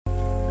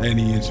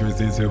Any entrance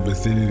into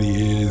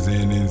vicinity is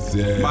an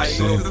inception.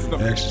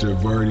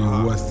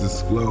 Extroverting what's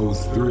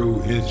disclosed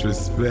through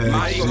introspection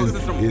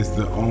is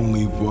the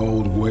only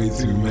bold way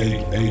to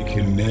make a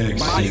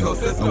connection.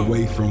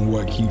 Away from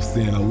what keeps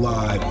sin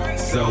alive.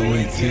 So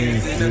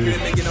intense. See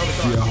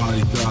a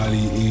hottie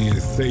thotty in.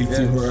 Say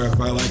to her if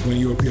I like when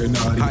you appear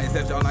naughty. I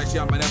Inception all night, she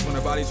on my neck when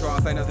her body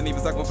trying. Say nothing,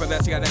 even suck one for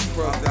that. She got next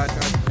pros.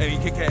 And he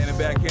kick cat in the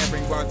back, can't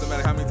bring bars. No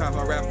matter how many times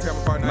my raps tear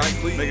my partner.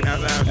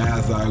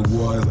 As I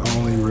was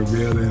only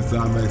revealing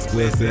some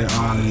explicit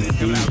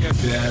honesty.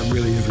 That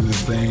really isn't the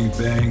same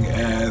thing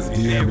as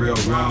being real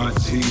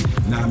raunchy.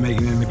 Not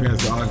making an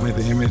appearance to augment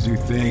the image you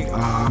think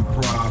I'm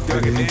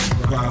profiting.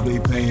 Probably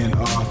paying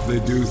off the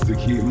dues to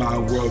keep my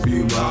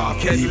worldview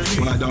lofty.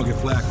 When I don't get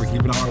flack for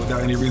keeping it hard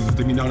without any reasons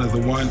to be known as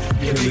the one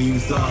killing you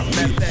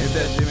softly.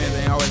 Inception,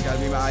 man, ain't always gotta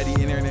be my ID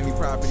in there and any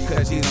property.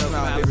 Cause she's no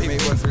smile, baby,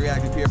 make what's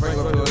reacting. Peer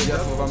pressure, go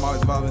adjustable. I'm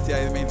always involved in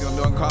CIA, the main thing I'm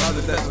doing. Cause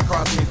deceptions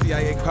across me,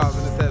 CIA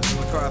causing deceptions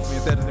across me.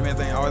 Instead of the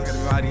man ain't always gotta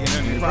be my ID in there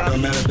and any property.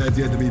 Don't matter if that's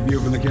yet to be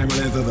viewed from the camera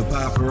lens of the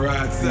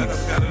paparazzi.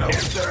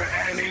 Is there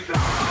any zone?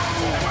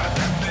 My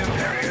destiny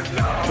there is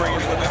no. Bring it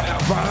with it.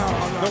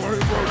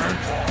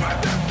 My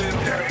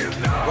destiny there is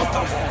no.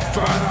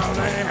 Find out,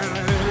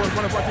 man.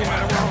 One of our team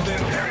had it wrong.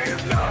 There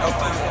is no.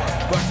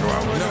 But you're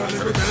always on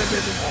the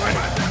business. My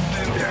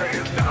destiny there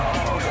is no.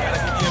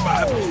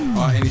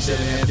 Any shit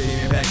and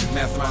impact is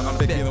mastermind. I'm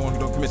thinking the one who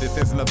don't commit this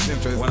sense of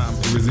interest. When I'm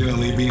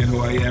Resiliently being who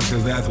I am,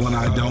 cause that's when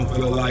I don't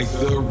feel like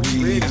the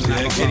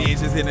reject. any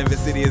interest in the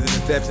city is an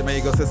inception. My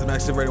ecosystem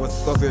extroverted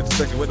what's close to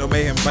intersection with no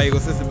mayhem. My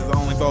ecosystem is the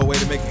only bold way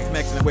to make a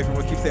connection away from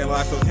what keeps saying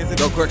lies so tense.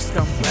 No corrections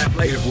come back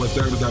later. If what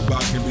service I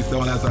bought can be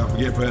stolen as I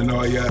forget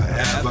paranoia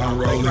as I'm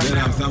rolling. And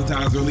I'm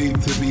sometimes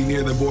relieved to be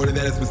near the border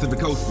that is specific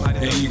coast.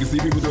 And you can see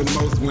people doing the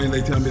most when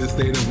they tell me the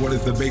state of what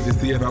is the bait to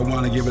see if I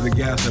want to give it a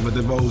gas of a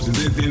divulsion.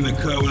 This in the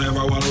cut whenever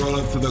I want to roll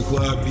up to the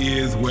club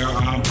is where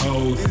I'm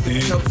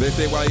posting. They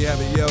say while you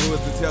haven't yelled, who is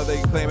to tell they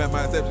can claim at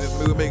my inception is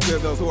who make clear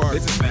those who are.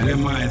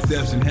 When my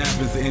inception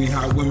happens to any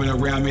hot women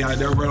around me, I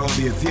divert all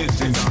the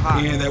attention.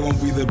 And that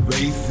won't be the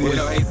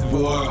basis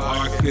for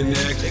our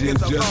connection.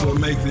 Just what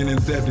makes an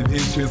incepted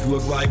interest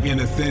look like an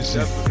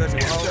ascension. Is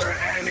there